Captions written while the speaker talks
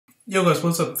Yo guys,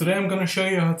 what's up? Today I'm gonna show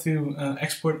you how to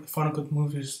export Final Cut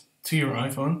movies to your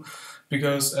iPhone,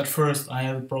 because at first I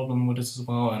had a problem with this as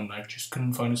well and I just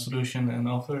couldn't find a solution, and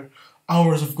after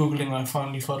hours of googling I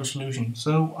finally found a solution,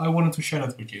 so I wanted to share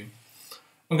that with you.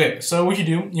 Okay, so what you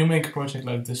do, you make a project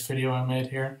like this video I made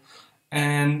here,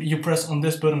 and you press on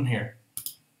this button here.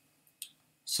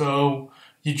 So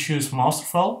you choose master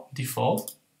file,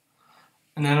 default,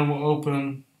 and then it will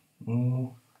open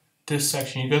this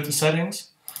section. You go to settings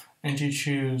and you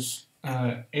choose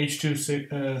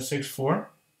H.264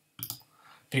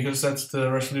 because that's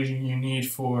the resolution you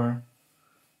need for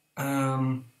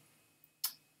an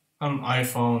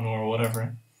iPhone or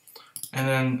whatever. And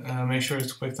then make sure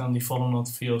it's clicked on default and not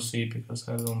VLC, because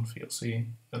I have it on VLC.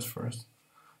 That's first.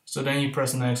 So then you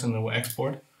press next and it will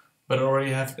export. But I already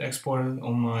have it exported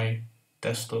on my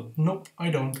desktop. Nope,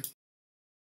 I don't.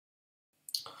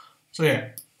 So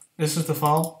yeah, this is the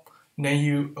file. Then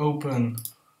you open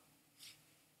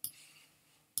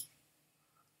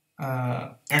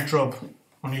AirDrop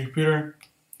on your computer,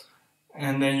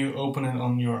 and then you open it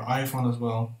on your iPhone as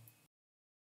well.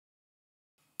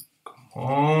 Come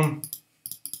on.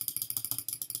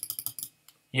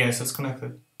 Yes, it's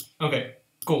connected. Okay,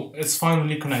 cool. It's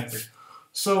finally connected.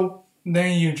 So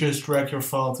then you just drag your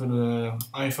file to the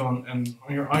iPhone, and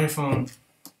on your iPhone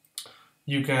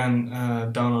you can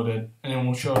download it and it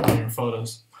will show up in your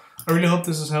photos. I really hope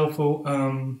this is helpful.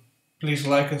 Please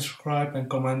like and subscribe and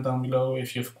comment down below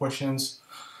if you have questions.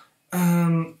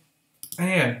 And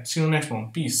yeah, see you in the next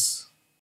one. Peace.